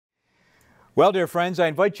Well, dear friends, I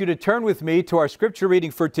invite you to turn with me to our scripture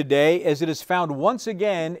reading for today, as it is found once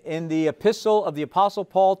again in the epistle of the Apostle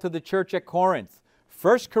Paul to the church at Corinth,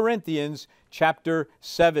 1 Corinthians chapter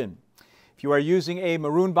 7. If you are using a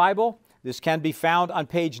maroon Bible, this can be found on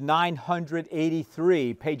page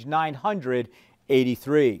 983, page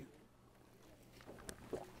 983.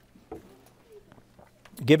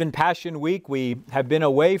 Given Passion Week, we have been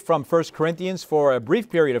away from 1 Corinthians for a brief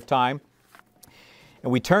period of time.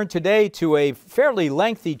 And we turn today to a fairly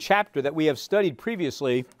lengthy chapter that we have studied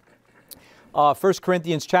previously, 1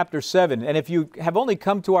 Corinthians chapter 7. And if you have only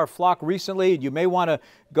come to our flock recently, you may want to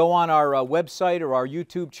go on our website or our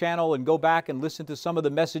YouTube channel and go back and listen to some of the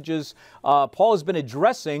messages. Paul has been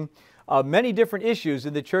addressing many different issues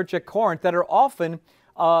in the church at Corinth that are often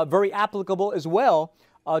very applicable as well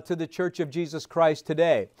to the church of Jesus Christ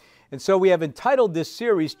today. And so we have entitled this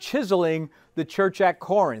series, Chiseling the Church at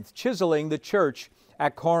Corinth, Chiseling the Church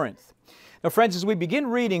at Corinth. Now, friends, as we begin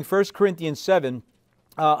reading 1 Corinthians 7,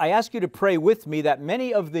 I ask you to pray with me that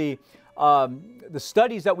many of the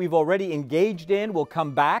studies that we've already engaged in will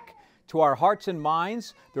come back to our hearts and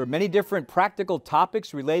minds. There are many different practical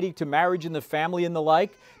topics relating to marriage and the family and the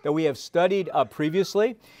like that we have studied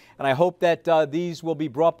previously. And I hope that these will be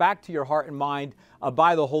brought back to your heart and mind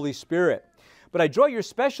by the Holy Spirit. But I draw your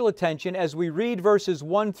special attention as we read verses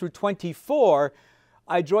 1 through 24.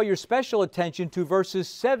 I draw your special attention to verses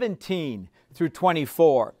 17 through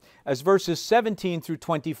 24, as verses 17 through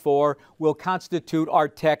 24 will constitute our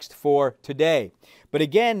text for today. But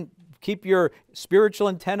again, keep your spiritual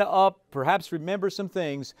antenna up, perhaps remember some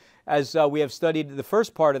things as we have studied the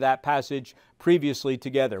first part of that passage previously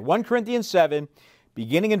together. 1 Corinthians 7,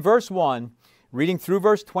 beginning in verse 1, reading through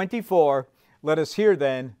verse 24, let us hear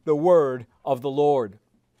then the word of the Lord.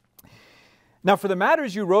 Now, for the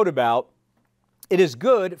matters you wrote about, it is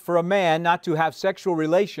good for a man not to have sexual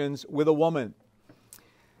relations with a woman.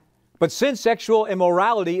 But since sexual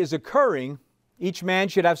immorality is occurring, each man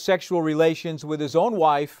should have sexual relations with his own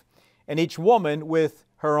wife, and each woman with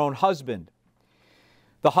her own husband.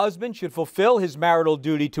 The husband should fulfill his marital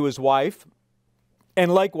duty to his wife,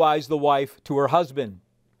 and likewise the wife to her husband.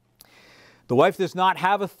 The wife does not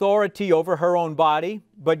have authority over her own body,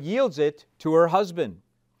 but yields it to her husband.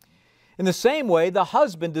 In the same way, the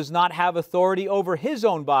husband does not have authority over his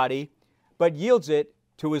own body, but yields it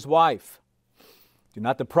to his wife. Do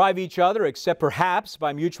not deprive each other, except perhaps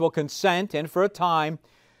by mutual consent and for a time,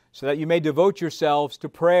 so that you may devote yourselves to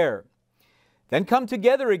prayer. Then come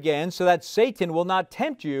together again, so that Satan will not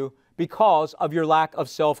tempt you because of your lack of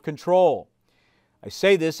self-control. I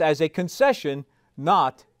say this as a concession,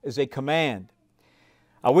 not as a command.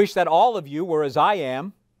 I wish that all of you were as I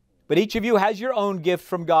am, but each of you has your own gift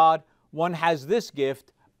from God. One has this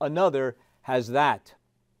gift, another has that.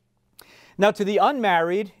 Now to the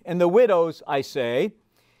unmarried and the widows I say,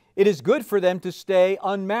 it is good for them to stay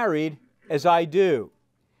unmarried as I do.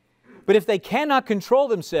 But if they cannot control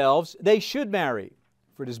themselves, they should marry,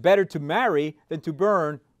 for it is better to marry than to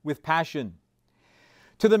burn with passion.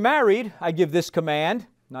 To the married I give this command,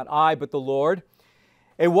 not I but the Lord,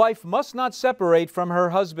 a wife must not separate from her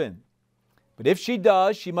husband. But if she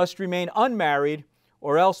does, she must remain unmarried,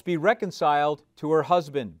 or else be reconciled to her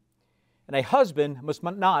husband. And a husband must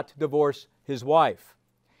not divorce his wife.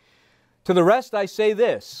 To the rest I say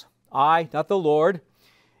this, I, not the Lord,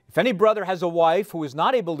 if any brother has a wife who is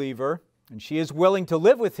not a believer, and she is willing to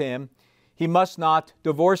live with him, he must not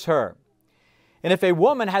divorce her. And if a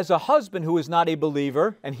woman has a husband who is not a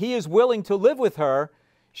believer, and he is willing to live with her,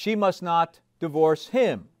 she must not divorce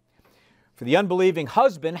him. For the unbelieving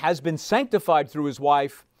husband has been sanctified through his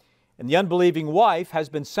wife, and the unbelieving wife has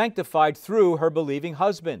been sanctified through her believing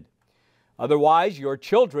husband. Otherwise, your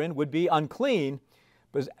children would be unclean,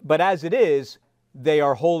 but as it is, they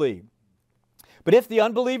are holy. But if the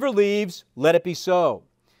unbeliever leaves, let it be so.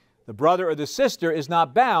 The brother or the sister is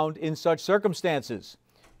not bound in such circumstances.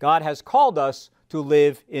 God has called us to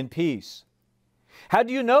live in peace. How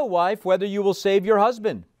do you know, wife, whether you will save your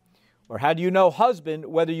husband? Or how do you know, husband,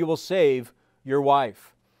 whether you will save your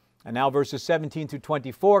wife? And now verses 17 through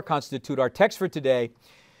 24 constitute our text for today.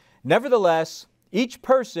 Nevertheless, each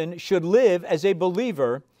person should live as a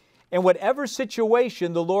believer in whatever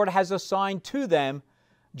situation the Lord has assigned to them,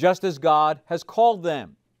 just as God has called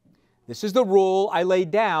them. This is the rule I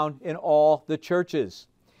laid down in all the churches.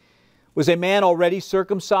 Was a man already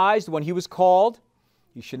circumcised when he was called?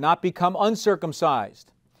 He should not become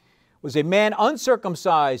uncircumcised. Was a man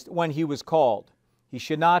uncircumcised when he was called? He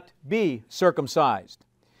should not be circumcised.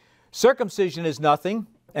 Circumcision is nothing,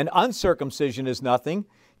 and uncircumcision is nothing.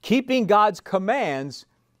 Keeping God's commands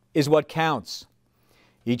is what counts.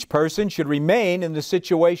 Each person should remain in the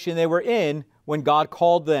situation they were in when God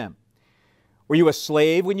called them. Were you a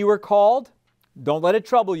slave when you were called? Don't let it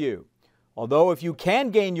trouble you. Although if you can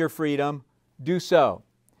gain your freedom, do so.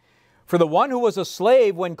 For the one who was a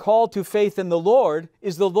slave when called to faith in the Lord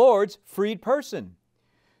is the Lord's freed person.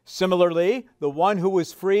 Similarly, the one who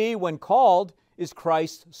was free when called is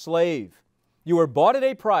Christ's slave. You were bought at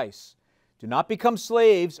a price. Do not become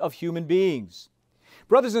slaves of human beings.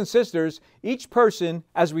 Brothers and sisters, each person,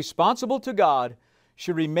 as responsible to God,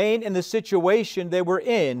 should remain in the situation they were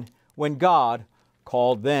in when God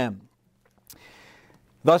called them.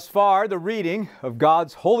 Thus far, the reading of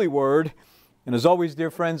God's holy word. And as always,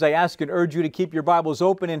 dear friends, I ask and urge you to keep your Bibles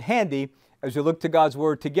open and handy as we look to God's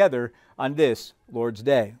word together on this Lord's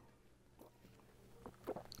Day.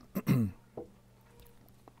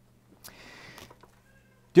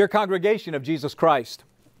 Dear congregation of Jesus Christ,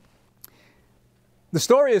 the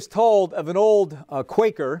story is told of an old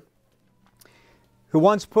Quaker who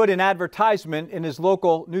once put an advertisement in his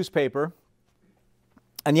local newspaper,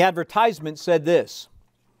 and the advertisement said this.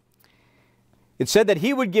 It said that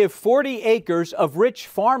he would give 40 acres of rich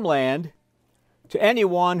farmland to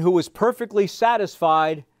anyone who was perfectly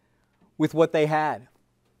satisfied with what they had.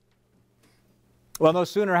 Well, no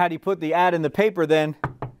sooner had he put the ad in the paper than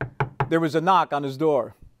there was a knock on his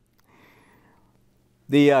door.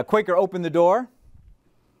 The Quaker opened the door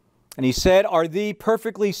and he said, "Are thee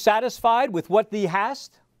perfectly satisfied with what thee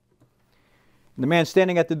hast?" And the man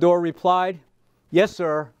standing at the door replied, "Yes,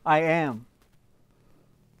 sir, I am."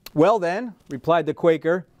 "Well then," replied the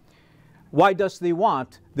Quaker, "why dost thee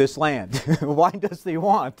want this land?" Why dost thee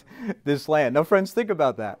want this land? Now, friends, think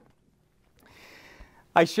about that.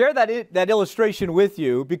 I share that illustration with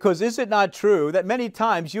you because is it not true that many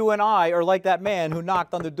times you and I are like that man who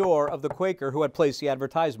knocked on the door of the Quaker who had placed the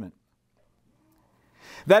advertisement?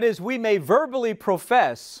 That is, we may verbally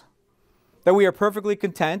profess that we are perfectly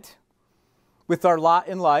content with our lot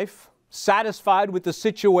in life, satisfied with the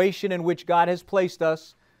situation in which God has placed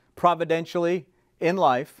us providentially in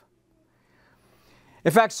life.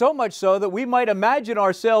 In fact, so much so that we might imagine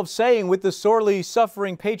ourselves saying with the sorely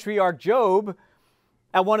suffering patriarch Job,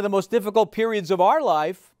 at one of the most difficult periods of our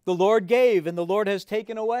life, the Lord gave and the Lord has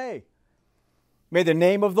taken away. May the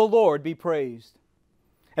name of the Lord be praised.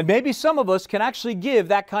 And maybe some of us can actually give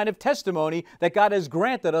that kind of testimony that God has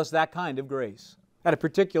granted us that kind of grace at a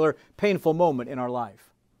particular painful moment in our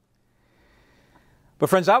life. But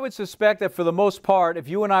friends, I would suspect that for the most part, if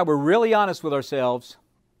you and I were really honest with ourselves,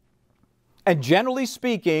 and generally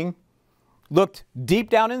speaking, looked deep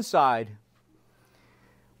down inside,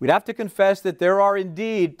 we'd have to confess that there are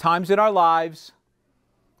indeed times in our lives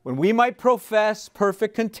when we might profess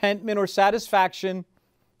perfect contentment or satisfaction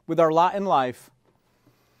with our lot in life,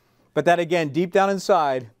 but that again, deep down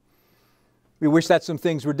inside, we wish that some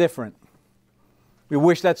things were different. We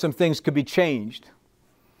wish that some things could be changed.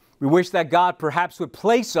 We wish that God perhaps would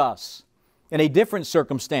place us in a different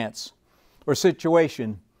circumstance or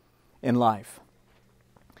situation in life.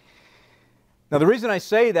 Now, the reason I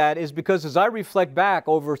say that is because as I reflect back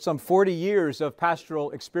over some 40 years of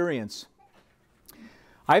pastoral experience,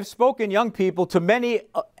 I've spoken young people to many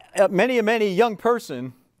young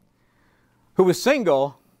person who was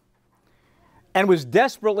single and was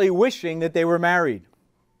desperately wishing that they were married.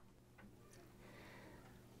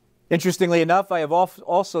 Interestingly enough, I have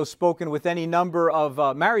also spoken with any number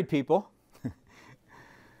of married people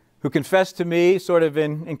who confessed to me sort of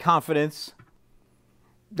in confidence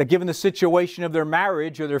that given the situation of their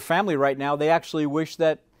marriage or their family right now, they actually wish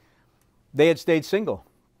that they had stayed single.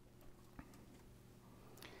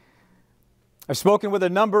 I've spoken with a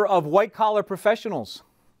number of white-collar professionals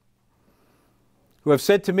who have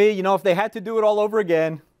said to me, if they had to do it all over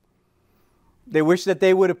again, they wish that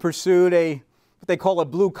they would have pursued what they call a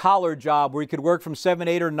blue-collar job where you could work from 7,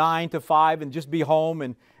 8, or 9 to 5 and just be home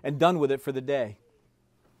and done with it for the day.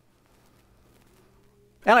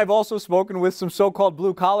 And I've also spoken with some so-called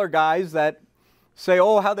blue-collar guys that say,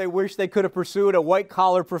 how they wish they could have pursued a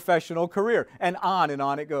white-collar professional career. And on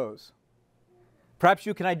it goes. Perhaps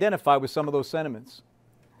you can identify with some of those sentiments.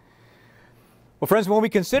 Well, friends, when we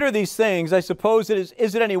consider these things, I suppose is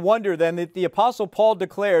it any wonder then that the Apostle Paul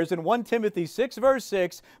declares in 1 Timothy 6, verse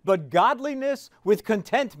 6, "But godliness with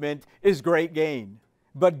contentment is great gain."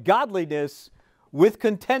 But godliness with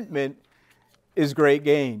contentment is great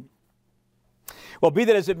gain. Well, be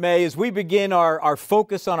that as it may, as we begin our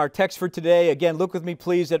focus on our text for today, again, look with me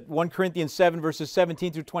please at 1 Corinthians 7, verses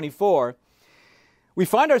 17 through 24. We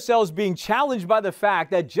find ourselves being challenged by the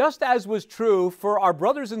fact that just as was true for our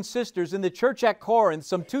brothers and sisters in the church at Corinth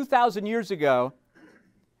some 2,000 years ago,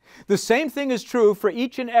 The same thing is true for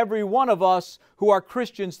each and every one of us who are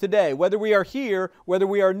Christians today, whether we are here, whether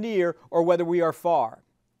we are near, or whether we are far.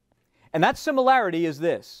 And that similarity is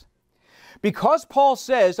this. Because Paul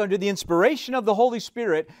says, under the inspiration of the Holy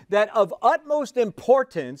Spirit, that of utmost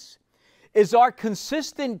importance is our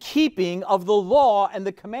consistent keeping of the law and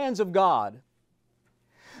the commands of God.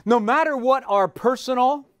 No matter what our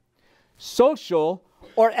personal, social,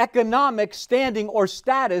 or economic standing or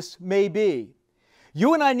status may be,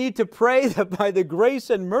 you and I need to pray that by the grace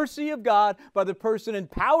and mercy of God, by the person and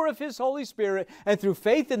power of His Holy Spirit, and through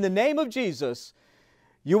faith in the name of Jesus,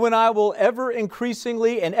 you and I will ever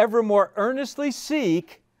increasingly and ever more earnestly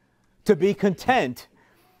seek to be content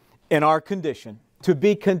in our condition. To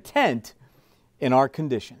be content in our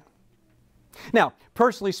condition. Now,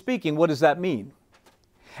 personally speaking, what does that mean?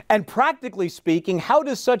 And practically speaking, how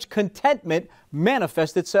does such contentment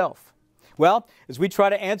manifest itself? Well, as we try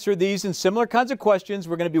to answer these and similar kinds of questions,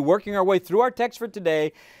 we're going to be working our way through our text for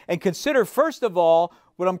today and consider, first of all,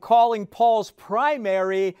 what I'm calling Paul's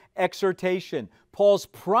primary exhortation. Paul's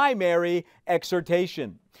primary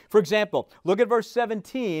exhortation. For example, look at verse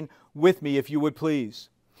 17 with me, if you would please.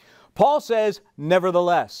 Paul says,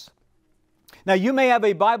 nevertheless. Now, you may have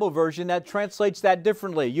a Bible version that translates that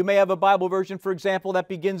differently. You may have a Bible version, for example, that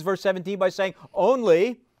begins verse 17 by saying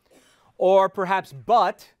only, or perhaps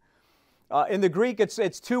but. In the Greek,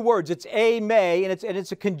 it's two words. It's a, may, and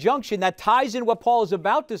it's a conjunction that ties in what Paul is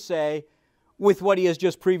about to say with what he has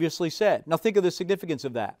just previously said. Now, think of the significance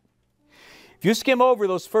of that. If you skim over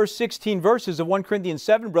those first 16 verses of 1 Corinthians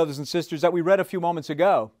 7, brothers and sisters, that we read a few moments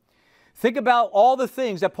ago, think about all the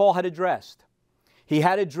things that Paul had addressed. He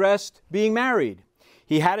had addressed being married.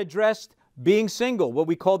 He had addressed being single, what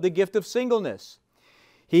we called the gift of singleness.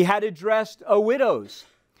 He had addressed widows.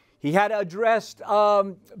 He had addressed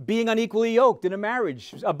being unequally yoked in a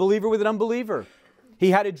marriage, a believer with an unbeliever.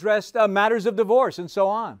 He had addressed matters of divorce and so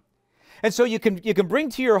on. And so you can bring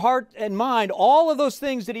to your heart and mind all of those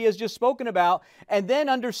things that he has just spoken about and then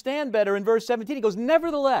understand better in verse 17. He goes,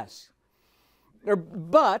 nevertheless, or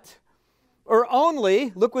but, or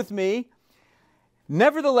only, look with me,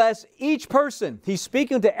 nevertheless, each person, he's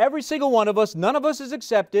speaking to every single one of us, none of us is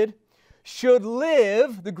accepted, should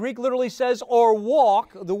live, the Greek literally says, or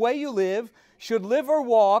walk, the way you live, should live or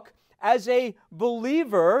walk as a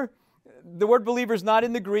believer. The word believer is not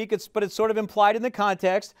in the Greek, but it's sort of implied in the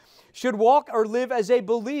context. Should walk or live as a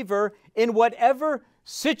believer in whatever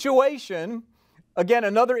situation, again,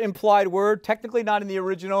 another implied word, technically not in the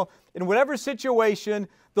original, in whatever situation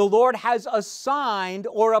the Lord has assigned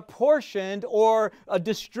or apportioned or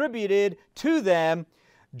distributed to them,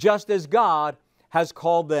 just as God has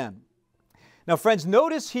called them. Now, friends,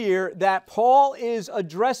 notice here that Paul is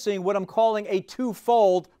addressing what I'm calling a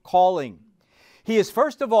twofold calling. He is,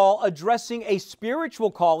 first of all, addressing a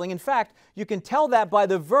spiritual calling. In fact, you can tell that by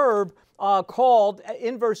the verb called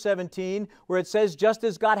in verse 17, where it says, just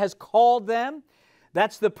as God has called them.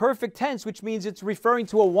 That's the perfect tense, which means it's referring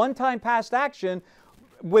to a one-time past action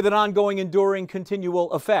with an ongoing, enduring,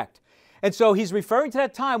 continual effect. And so he's referring to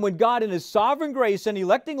that time when God, in His sovereign grace and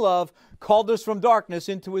electing love, called us from darkness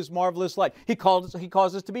into His marvelous light. He caused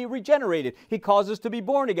us to be regenerated. He caused us to be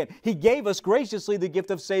born again. He gave us graciously the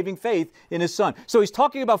gift of saving faith in His Son. So he's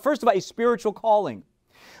talking about, first of all, a spiritual calling.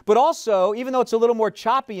 But also, even though it's a little more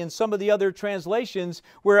choppy in some of the other translations,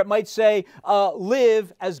 where it might say,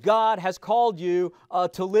 live as God has called you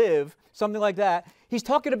to live, something like that, he's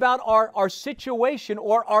talking about our situation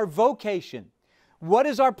or our vocation. What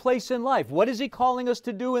is our place in life? What is He calling us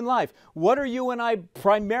to do in life? What are you and I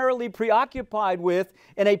primarily preoccupied with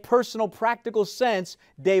in a personal, practical sense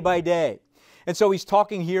day by day? And so he's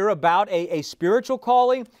talking here about a spiritual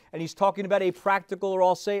calling, and he's talking about a practical, or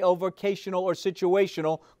I'll say a vocational or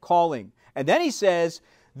situational calling. And then he says,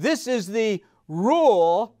 this is the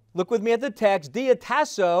rule. Look with me at the text.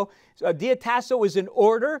 Diatasso. Diatasso is an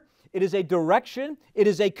order. It is a direction. It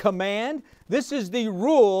is a command. This is the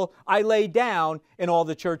rule I lay down in all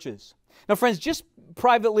the churches. Now, friends, just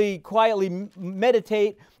privately, quietly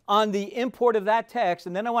meditate on the import of that text,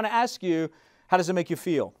 and then I want to ask you, how does it make you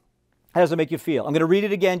feel? How does it make you feel? I'm going to read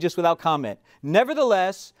it again just without comment.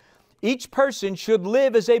 Nevertheless, each person should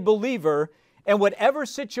live as a believer in whatever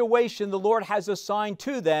situation the Lord has assigned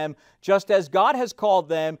to them, just as God has called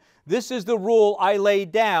them. This is the rule I lay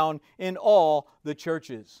down in all the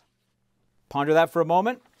churches. Ponder that for a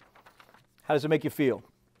moment. How does it make you feel?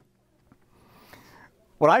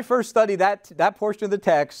 When I first studied that portion of the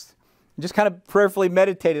text, just kind of prayerfully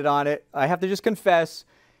meditated on it, I have to just confess,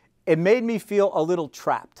 it made me feel a little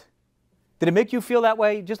trapped. Did it make you feel that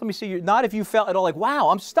way? Just let me see you. Not if you felt at all like, wow,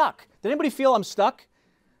 I'm stuck. Did anybody feel I'm stuck?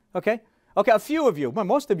 Okay. Okay, a few of you. Well,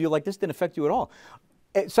 most of you, like, this didn't affect you at all.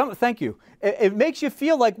 Thank you. It makes you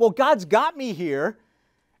feel like, well, God's got me here,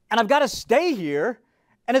 and I've got to stay here,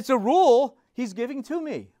 and it's a rule He's giving to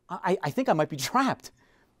me. I think I might be trapped.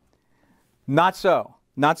 Not so.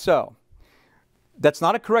 Not so. That's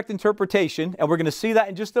not a correct interpretation, and we're going to see that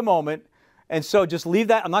in just a moment. And so just leave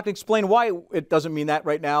that. I'm not going to explain why it doesn't mean that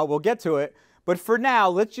right now. We'll get to it. But for now,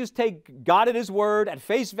 let's just take God at His word at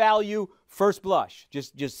face value, first blush.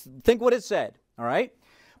 Just think what it said, all right?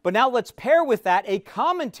 But now let's pair with that a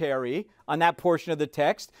commentary on that portion of the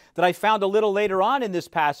text that I found a little later on in this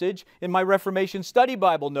passage in my Reformation Study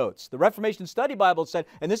Bible notes. The Reformation Study Bible said,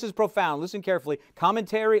 and this is profound, listen carefully,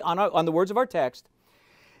 commentary on the words of our text,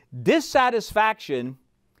 dissatisfaction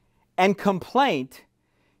and complaint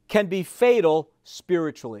can be fatal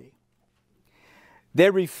spiritually. They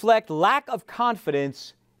reflect lack of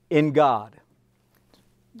confidence in God.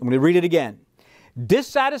 I'm going to read it again.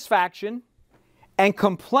 Dissatisfaction and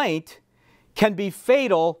complaint can be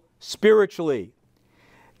fatal spiritually.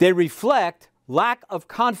 They reflect lack of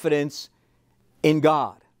confidence in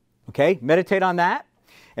God. Okay, meditate on that.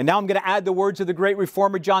 And now I'm going to add the words of the great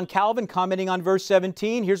reformer John Calvin, commenting on verse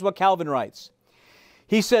 17. Here's what Calvin writes.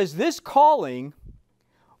 He says, this calling,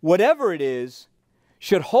 whatever it is,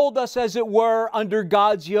 should hold us, as it were, under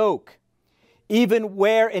God's yoke, even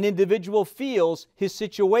where an individual feels his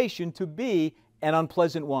situation to be an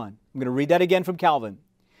unpleasant one. I'm going to read that again from Calvin.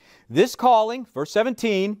 This calling, verse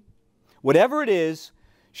 17, whatever it is,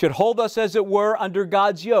 should hold us, as it were, under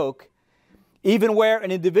God's yoke, even where an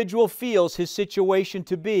individual feels his situation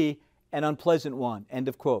to be an unpleasant one. End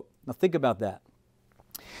of quote. Now think about that.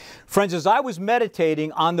 Friends, as I was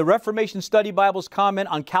meditating on the Reformation Study Bible's comment,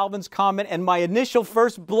 on Calvin's comment, and my initial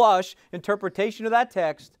first blush interpretation of that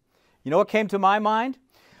text, you know what came to my mind?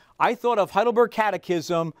 I thought of Heidelberg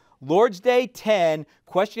Catechism, Lord's Day 10,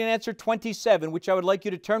 question and answer 27, which I would like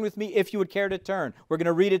you to turn with me if you would care to turn. We're going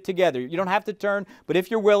to read it together. You don't have to turn, but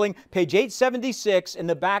if you're willing, page 876 in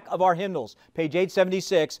the back of our hymnals. Page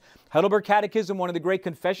 876, Heidelberg Catechism, one of the great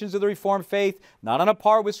confessions of the Reformed faith, not on a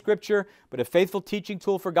par with Scripture, but a faithful teaching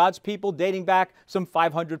tool for God's people dating back some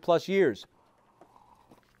 500 plus years.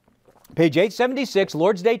 Page 876,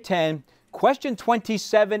 Lord's Day 10, question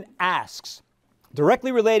 27 asks,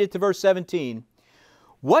 directly related to verse 17,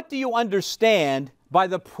 what do you understand by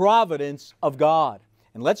the providence of God?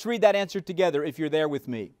 And let's read that answer together if you're there with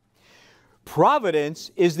me.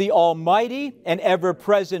 Providence is the almighty and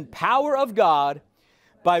ever-present power of God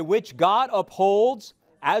by which God upholds,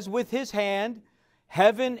 as with His hand,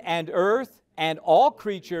 heaven and earth and all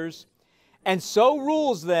creatures, and so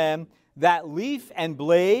rules them that leaf and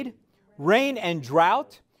blade, rain and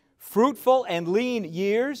drought, fruitful and lean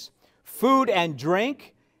years, food and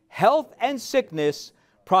drink, health and sickness,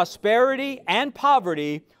 prosperity and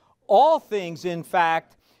poverty, all things, in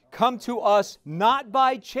fact, come to us not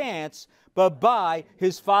by chance, but by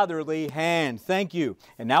His fatherly hand. Thank you.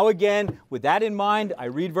 And now again, with that in mind, I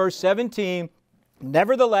read verse 17.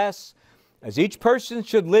 Nevertheless, as each person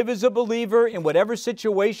should live as a believer in whatever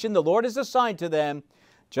situation the Lord has assigned to them,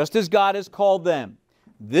 just as God has called them.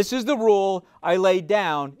 This is the rule I lay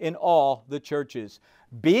down in all the churches.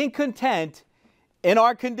 Being content in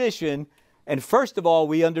our condition. And first of all,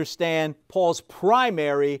 we understand Paul's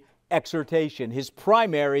primary exhortation, his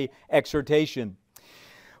primary exhortation.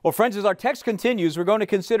 Well, friends, as our text continues, we're going to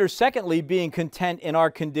consider, secondly, being content in our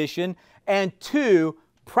condition, and two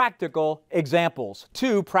practical examples.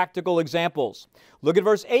 Two practical examples. Look at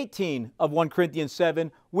verse 18 of 1 Corinthians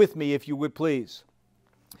 7 with me, if you would please.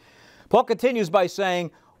 Paul continues by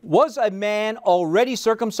saying, was a man already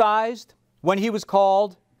circumcised when he was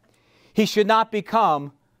called? He should not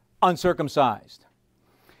become uncircumcised.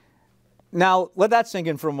 Now, let that sink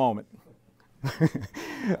in for a moment.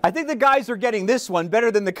 I think the guys are getting this one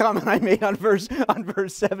better than the comment I made on verse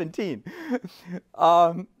 17.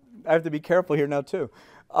 I have to be careful here now too.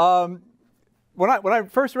 When I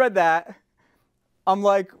first read that, I'm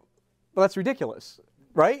like, well, that's ridiculous,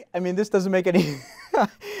 right? I mean, this doesn't make any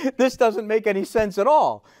this doesn't make any sense at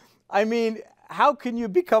all. I mean, how can you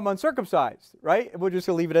become uncircumcised, right? We're just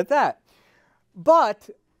going to leave it at that. But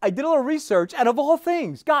I did a little research, and of all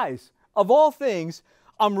things, guys, of all things,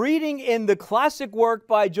 I'm reading in the classic work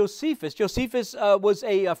by Josephus. Josephus was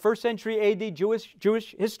a 1st century AD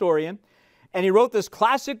Jewish historian, and he wrote this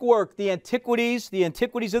classic work, The Antiquities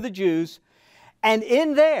of the Jews. And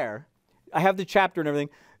in there, I have the chapter and everything,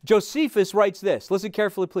 Josephus writes this. Listen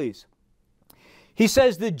carefully, please. He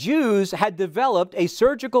says the Jews had developed a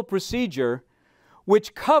surgical procedure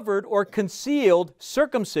which covered or concealed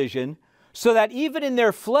circumcision so that even in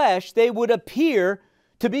their flesh they would appear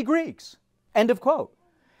to be Greeks. End of quote.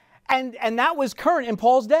 And that was current in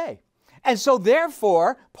Paul's day. And so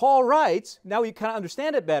therefore, Paul writes, now you kind of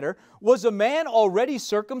understand it better, was a man already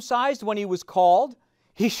circumcised when he was called?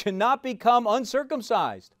 He should not become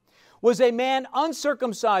uncircumcised. Was a man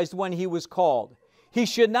uncircumcised when he was called? He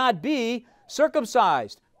should not be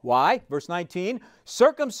circumcised. Why? Verse 19,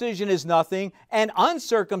 circumcision is nothing and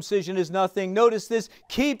uncircumcision is nothing. Notice this,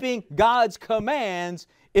 keeping God's commands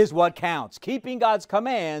is what counts. Keeping God's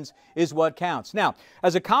commands is what counts. Now,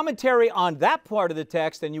 as a commentary on that part of the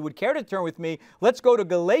text, and you would care to turn with me, let's go to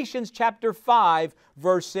Galatians chapter 5,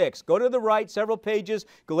 verse 6. Go to the right, several pages,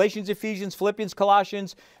 Galatians, Ephesians, Philippians,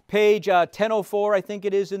 Colossians, page 1004, I think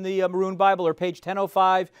it is in the Maroon Bible, or page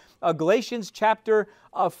 1005. Galatians chapter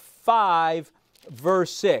 5,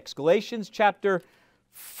 verse 6. Galatians chapter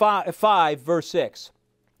 5, verse 6.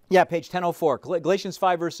 Yeah, page 1004. Galatians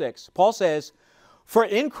 5, verse 6. Paul says, for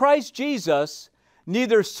in Christ Jesus,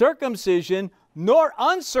 neither circumcision nor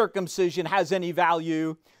uncircumcision has any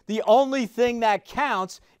value. The only thing that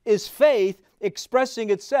counts is faith expressing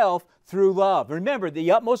itself through love. Remember, the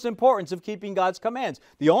utmost importance of keeping God's commands.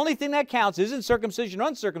 The only thing that counts isn't circumcision or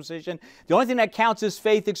uncircumcision. The only thing that counts is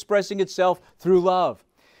faith expressing itself through love.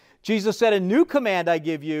 Jesus said, a new command I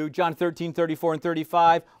give you, John 13, 34 and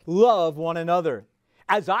 35, love one another.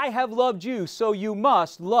 As I have loved you, so you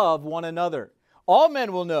must love one another. All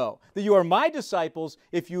men will know that you are my disciples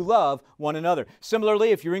if you love one another. Similarly,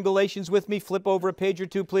 if you're in Galatians with me, flip over a page or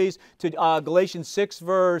two, please, to Galatians 6,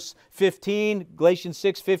 verse 15. Galatians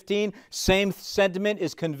 6, 15, same sentiment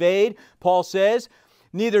is conveyed. Paul says,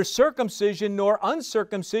 neither circumcision nor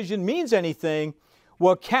uncircumcision means anything.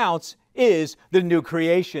 What counts is the new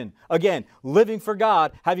creation. Again, living for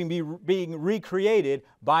God, being recreated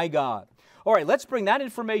by God. All right, let's bring that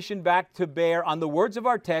information back to bear on the words of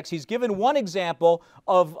our text. He's given one example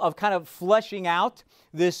of kind of fleshing out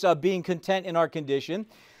this being content in our condition.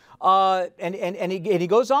 And he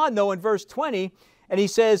goes on, though, in verse 20, and he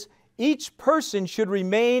says, each person should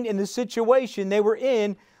remain in the situation they were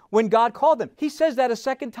in when God called them. He says that a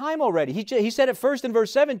second time already. He said it first in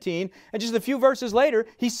verse 17, and just a few verses later,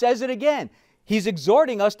 he says it again. He's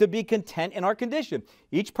exhorting us to be content in our condition.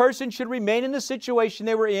 Each person should remain in the situation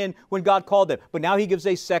they were in when God called them. But now he gives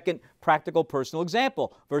a second practical personal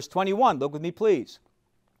example. Verse 21, look with me please.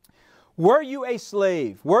 Were you a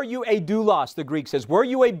slave? Were you a doulos, the Greek says? Were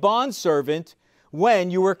you a bondservant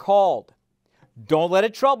when you were called? Don't let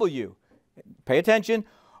it trouble you. Pay attention.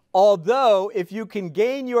 Although if you can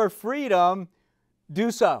gain your freedom,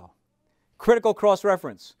 do so. Critical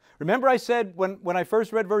cross-reference. Remember I said when I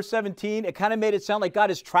first read verse 17, it kind of made it sound like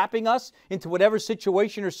God is trapping us into whatever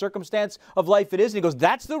situation or circumstance of life it is. And he goes,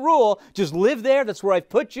 that's the rule. Just live there. That's where I've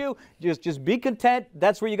put you. Just be content.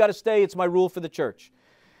 That's where you got to stay. It's my rule for the church.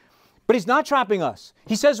 But he's not trapping us.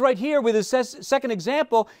 He says right here with his second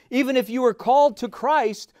example, even if you were called to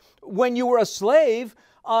Christ when you were a slave,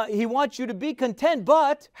 he wants you to be content.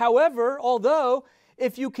 But, however, although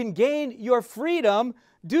if you can gain your freedom,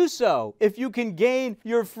 do so. If you can gain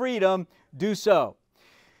your freedom, do so.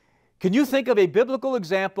 Can you think of a biblical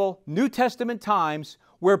example, New Testament times,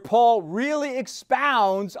 where Paul really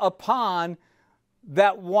expounds upon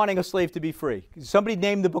that wanting a slave to be free? Somebody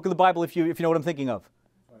name the book of the Bible if you know what I'm thinking of.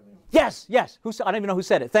 Yes. I don't even know who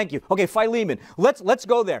said it. Thank you. Okay, Philemon. Let's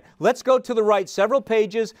go there. Let's go to the right several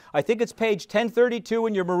pages. I think it's page 1032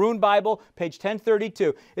 in your Maroon Bible, page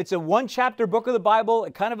 1032. It's a one-chapter book of the Bible.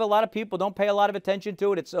 Kind of a lot of people don't pay a lot of attention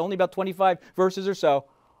to it. It's only about 25 verses or so.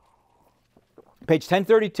 Page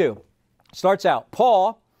 1032 starts out,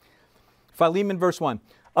 Paul, Philemon, verse 1.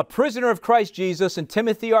 A prisoner of Christ Jesus, and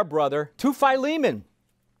Timothy, our brother, to Philemon,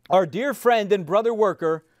 our dear friend and brother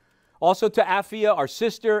worker, also to Apphia, our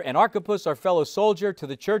sister, and Archippus, our fellow soldier, to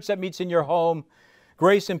the church that meets in your home,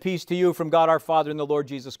 grace and peace to you from God our Father and the Lord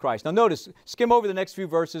Jesus Christ. Now notice, skim over the next few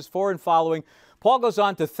verses, 4 and following. Paul goes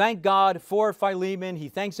on to thank God for Philemon. He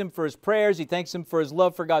thanks him for his prayers. He thanks him for his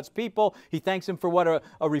love for God's people. He thanks him for what a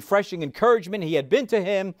refreshing encouragement he had been to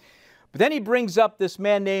him. But then he brings up this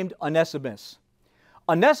man named Onesimus.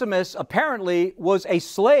 Onesimus apparently was a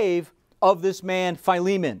slave of this man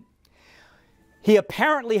Philemon. He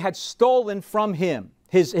apparently had stolen from him,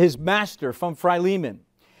 his master, from Philemon,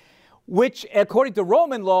 which, according to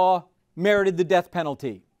Roman law, merited the death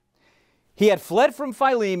penalty. He had fled from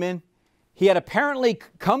Philemon. He had apparently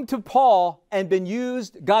come to Paul and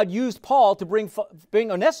God used Paul to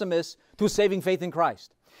bring Onesimus to a saving faith in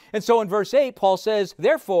Christ. And so in verse 8, Paul says,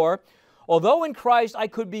 therefore, although in Christ I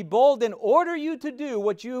could be bold and order you to do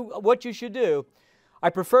what you should do, I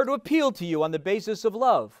prefer to appeal to you on the basis of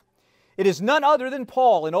love. It is none other than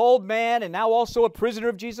Paul, an old man and now also a prisoner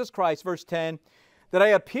of Jesus Christ, verse 10, that I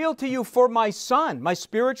appeal to you for my son, my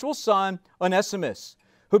spiritual son, Onesimus,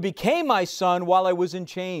 who became my son while I was in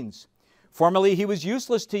chains. Formerly he was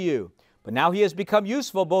useless to you, but now he has become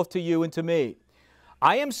useful both to you and to me.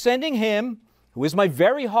 I am sending him, who is my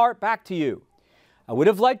very heart, back to you. I would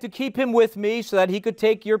have liked to keep him with me so that he could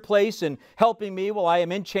take your place in helping me while I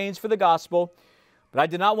am in chains for the gospel, but I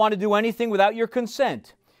did not want to do anything without your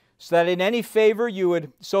consent, so that any favor you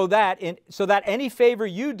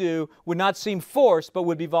do would not seem forced, but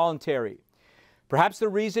would be voluntary. Perhaps the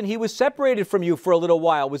reason he was separated from you for a little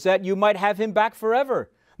while was that you might have him back forever,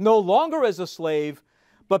 no longer as a slave,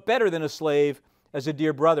 but better than a slave, as a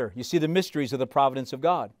dear brother. You see the mysteries of the providence of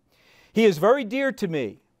God. He is very dear to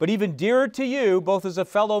me, but even dearer to you, both as a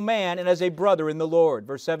fellow man and as a brother in the Lord.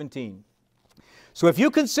 Verse 17. So if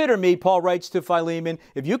you consider me, Paul writes to Philemon,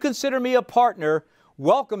 if you consider me a partner,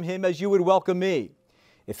 welcome him as you would welcome me.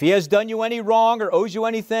 If he has done you any wrong or owes you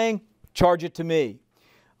anything, charge it to me.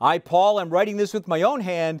 I, Paul, am writing this with my own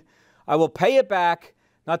hand. I will pay it back,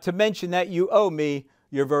 not to mention that you owe me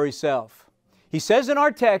your very self. He says in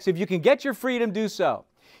our text, if you can get your freedom, do so.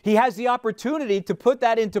 He has the opportunity to put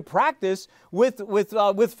that into practice with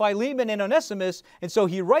Philemon and Onesimus, and so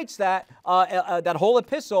he writes that whole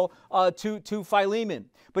epistle to Philemon.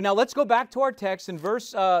 But now let's go back to our text in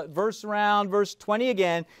verse 20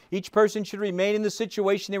 again. Each person should remain in the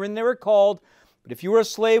situation they were in. They were called. But if you were a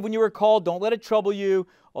slave when you were called, don't let it trouble you.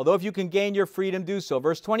 Although if you can gain your freedom, do so.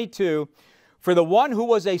 Verse 22, for the one who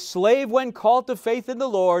was a slave when called to faith in the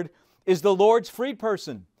Lord is the Lord's free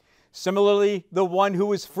person. Similarly, the one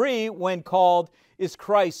who is free when called is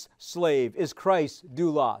Christ's slave, is Christ's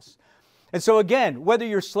doulos. And so again, whether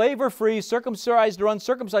you're slave or free, circumcised or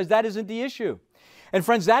uncircumcised, that isn't the issue. And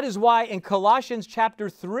friends, that is why in Colossians chapter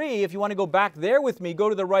 3, if you want to go back there with me, go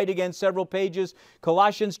to the right again several pages.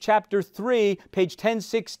 Colossians chapter 3, page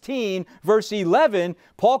 1016, verse 11,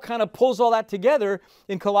 Paul kind of pulls all that together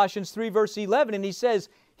in Colossians 3, verse 11, and he says,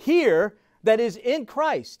 here, that is in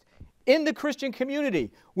Christ, in the Christian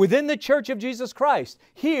community, within the church of Jesus Christ.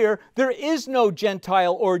 Here, there is no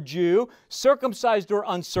Gentile or Jew, circumcised or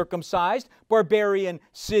uncircumcised, barbarian,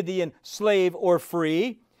 Scythian, slave or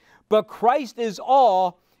free. But Christ is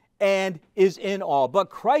all and is in all. But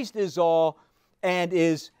Christ is all and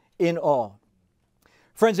is in all.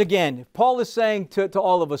 Friends, again, Paul is saying to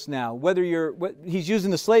all of us now, he's using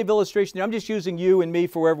the slave illustration there. I'm just using you and me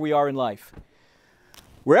for wherever we are in life.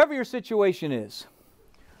 Wherever your situation is,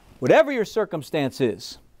 whatever your circumstance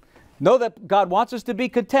is, know that God wants us to be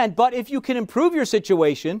content. But if you can improve your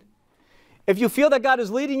situation, if you feel that God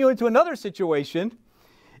is leading you into another situation,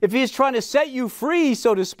 if He is trying to set you free,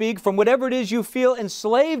 so to speak, from whatever it is you feel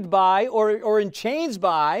enslaved by or in chains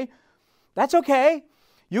by, that's okay.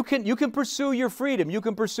 You can pursue your freedom. You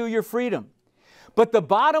can pursue your freedom. But the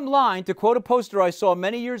bottom line, to quote a poster I saw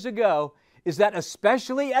many years ago, is that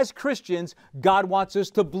especially as Christians, God wants us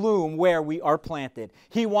to bloom where we are planted.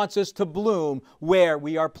 He wants us to bloom where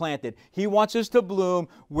we are planted. He wants us to bloom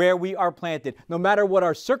where we are planted. No matter what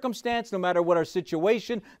our circumstance, no matter what our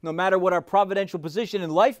situation, no matter what our providential position in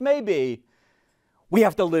life may be, we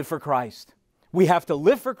have to live for Christ. We have to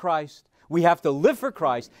live for Christ. We have to live for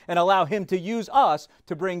Christ and allow Him to use us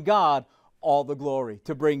to bring God all the glory.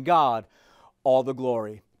 To bring God all the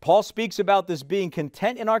glory. Paul speaks about this being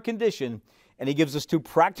content in our condition, and he gives us two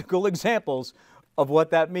practical examples of what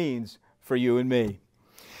that means for you and me.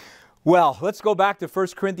 Well, let's go back to 1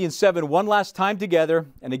 Corinthians 7 one last time together.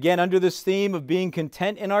 And again, under this theme of being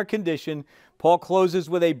content in our condition, Paul closes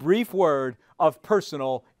with a brief word of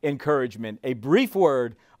personal encouragement. A brief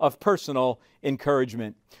word of personal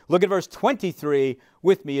encouragement. Look at verse 23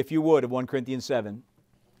 with me, if you would, of 1 Corinthians 7.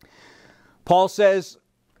 Paul says,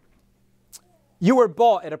 you were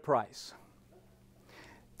bought at a price.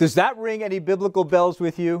 Does that ring any biblical bells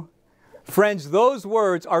with you? Friends, those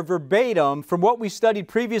words are verbatim from what we studied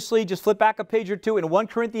previously. Just flip back a page or two in 1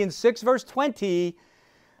 Corinthians 6, verse 20,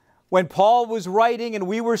 when Paul was writing and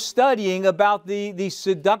we were studying about the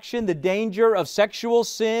seduction, the danger of sexual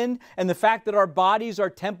sin, and the fact that our bodies are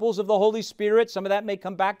temples of the Holy Spirit. Some of that may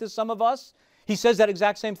come back to some of us. He says that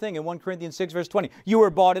exact same thing in 1 Corinthians 6, verse 20. You were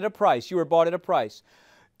bought at a price. You were bought at a price.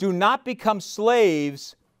 Do not become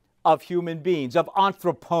slaves of human beings, of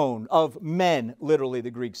anthropon, of men, literally the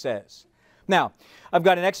Greek says. Now, I've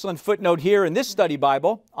got an excellent footnote here in this study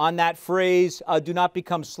Bible on that phrase, do not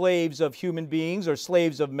become slaves of human beings or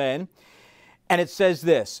slaves of men. And it says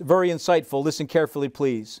this, very insightful, listen carefully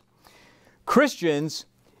please. Christians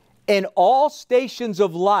in all stations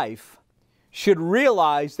of life should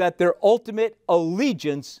realize that their ultimate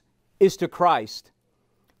allegiance is to Christ,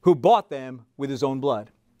 who bought them with His own blood.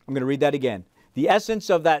 I'm going to read that again. The essence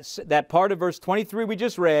of that part of verse 23 we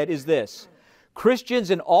just read is this. Christians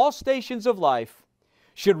in all stations of life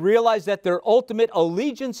should realize that their ultimate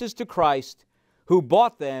allegiance is to Christ, who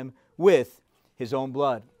bought them with His own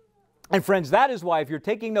blood. And friends, that is why, if you're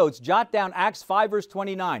taking notes, jot down Acts 5 verse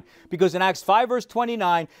 29. Because in Acts 5 verse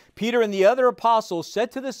 29, Peter and the other apostles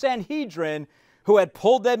said to the Sanhedrin, who had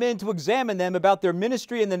pulled them in to examine them about their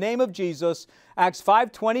ministry in the name of Jesus, Acts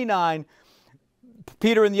 5:29,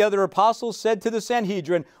 Peter and the other apostles said to the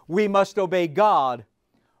Sanhedrin, we must obey God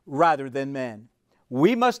rather than men.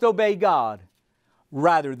 We must obey God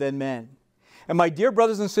rather than men. And my dear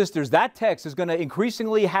brothers and sisters, that text is going to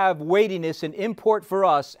increasingly have weightiness and import for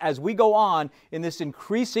us as we go on in this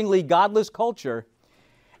increasingly godless culture,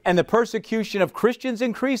 and the persecution of Christians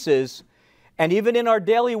increases, and even in our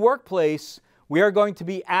daily workplace, we are going to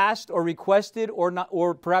be asked or requested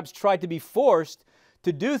or perhaps tried to be forced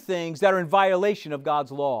to do things that are in violation of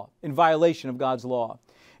God's law, in violation of God's law.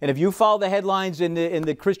 And if you follow the headlines in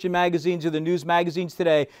the Christian magazines or the news magazines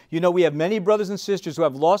today, you know we have many brothers and sisters who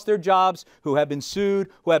have lost their jobs, who have been sued,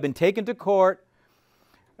 who have been taken to court,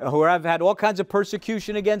 who have had all kinds of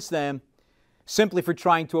persecution against them simply for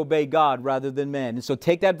trying to obey God rather than men. And so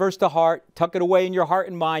take that verse to heart, tuck it away in your heart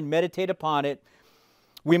and mind, meditate upon it.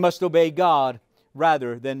 We must obey God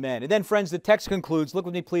rather than men. And then, friends, the text concludes. Look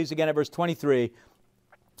with me, please, again at verse 23.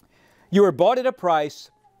 You are bought at a price.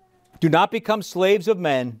 Do not become slaves of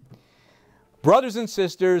men. Brothers and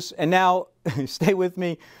sisters, and now stay with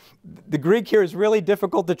me. The Greek here is really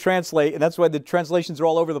difficult to translate, and that's why the translations are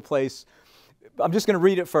all over the place. I'm just going to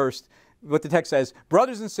read it first, what the text says.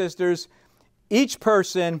 Brothers and sisters, each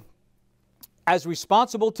person, as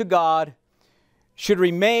responsible to God, should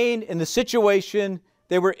remain in the situation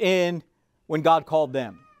they were in when God called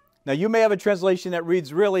them. Now, you may have a translation that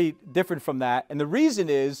reads really different from that, and the reason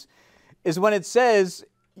is when it says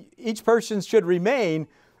each person should remain,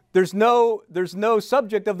 there's no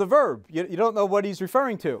subject of the verb. You don't know what he's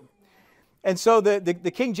referring to. And so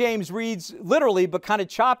the King James reads literally, but kind of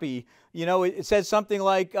choppy. You know, it says something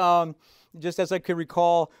like, just as I could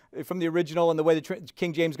recall from the original and the way the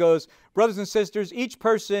King James goes, brothers and sisters, each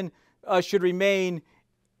person should remain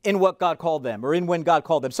in what God called them, or in when God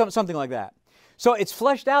called them, something like that. So it's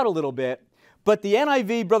fleshed out a little bit, but the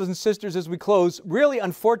NIV, brothers and sisters, as we close, really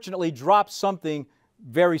unfortunately drops something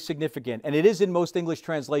very significant, and it is in most English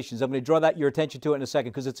translations. I'm going to draw your attention to it in a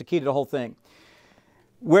second because it's a key to the whole thing.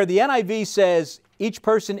 Where the NIV says each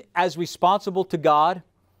person as responsible to God,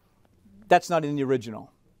 that's not in the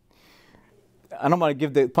original. I don't want to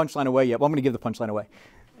give the punchline away yet, but I'm going to give the punchline away.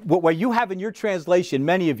 What you have in your translation,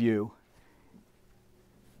 many of you,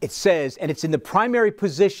 it says, and it's in the primary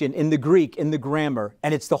position in the Greek, in the grammar,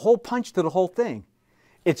 and it's the whole punch to the whole thing.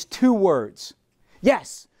 It's two words.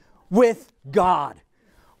 Yes, with God.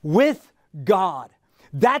 With God.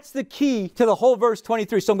 That's the key to the whole verse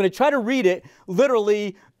 23. So I'm going to try to read it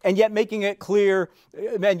literally and yet making it clear,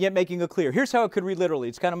 Here's how it could read literally.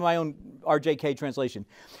 It's kind of my own RJK translation.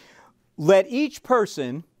 Let each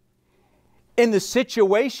person in the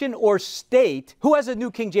situation or state, who has a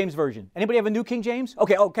New King James Version? Anybody have a New King James?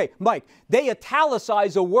 Okay, Mike. They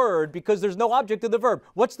italicize a word because there's no object of the verb.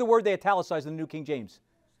 What's the word they italicize in the New King James?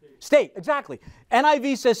 State, exactly.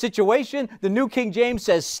 NIV says situation. The New King James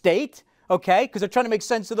says state, okay, because they're trying to make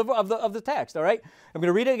sense of the text, all right? I'm going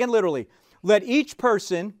to read it again literally. Let each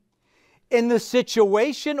person in the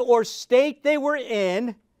situation or state they were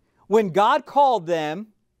in when God called them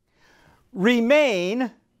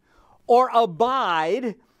remain or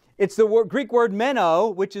abide. It's the Greek word meno,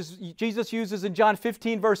 which is Jesus uses in John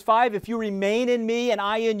 15, verse 5. If you remain in me and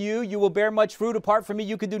I in you, you will bear much fruit. Apart from me,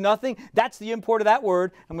 you can do nothing. That's the import of that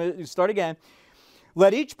word. I'm going to start again.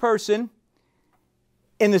 Let each person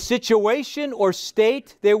in the situation or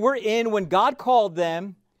state they were in when God called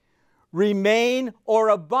them remain or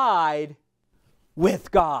abide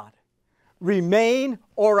with God. Remain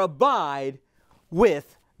or abide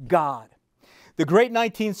with God. The great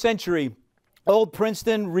 19th century Old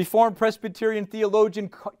Princeton Reformed Presbyterian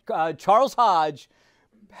theologian Charles Hodge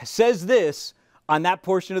says this on that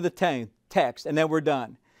portion of the text, and then we're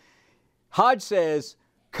done. Hodge says,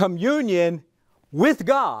 communion with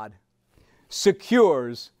God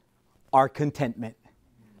secures our contentment.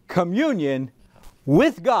 Communion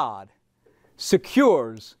with God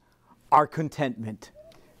secures our contentment.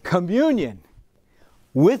 Communion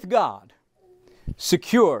with God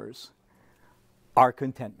secures our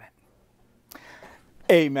contentment.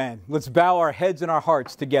 Amen. Let's bow our heads and our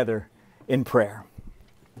hearts together in prayer.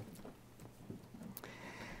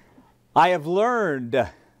 I have learned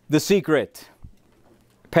the secret,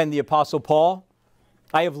 penned the Apostle Paul.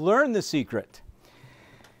 I have learned the secret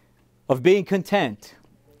of being content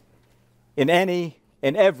in any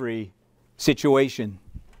and every situation.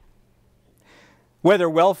 Whether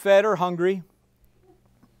well-fed or hungry,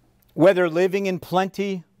 whether living in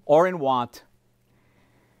plenty or in want,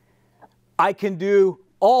 I can do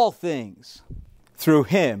all things through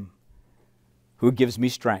Him who gives me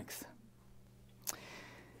strength.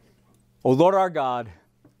 O Lord our God,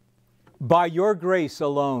 by your grace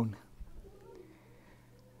alone,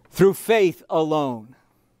 through faith alone,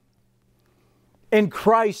 in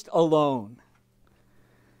Christ alone,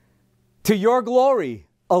 to your glory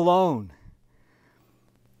alone,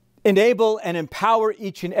 enable and empower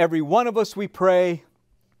each and every one of us, we pray,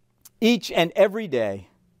 each and every day,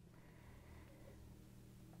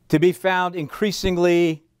 to be found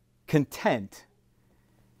increasingly content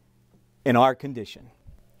in our condition.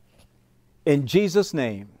 In Jesus'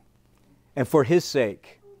 name and for His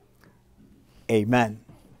sake, amen.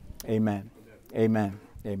 Amen. Amen.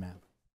 Amen.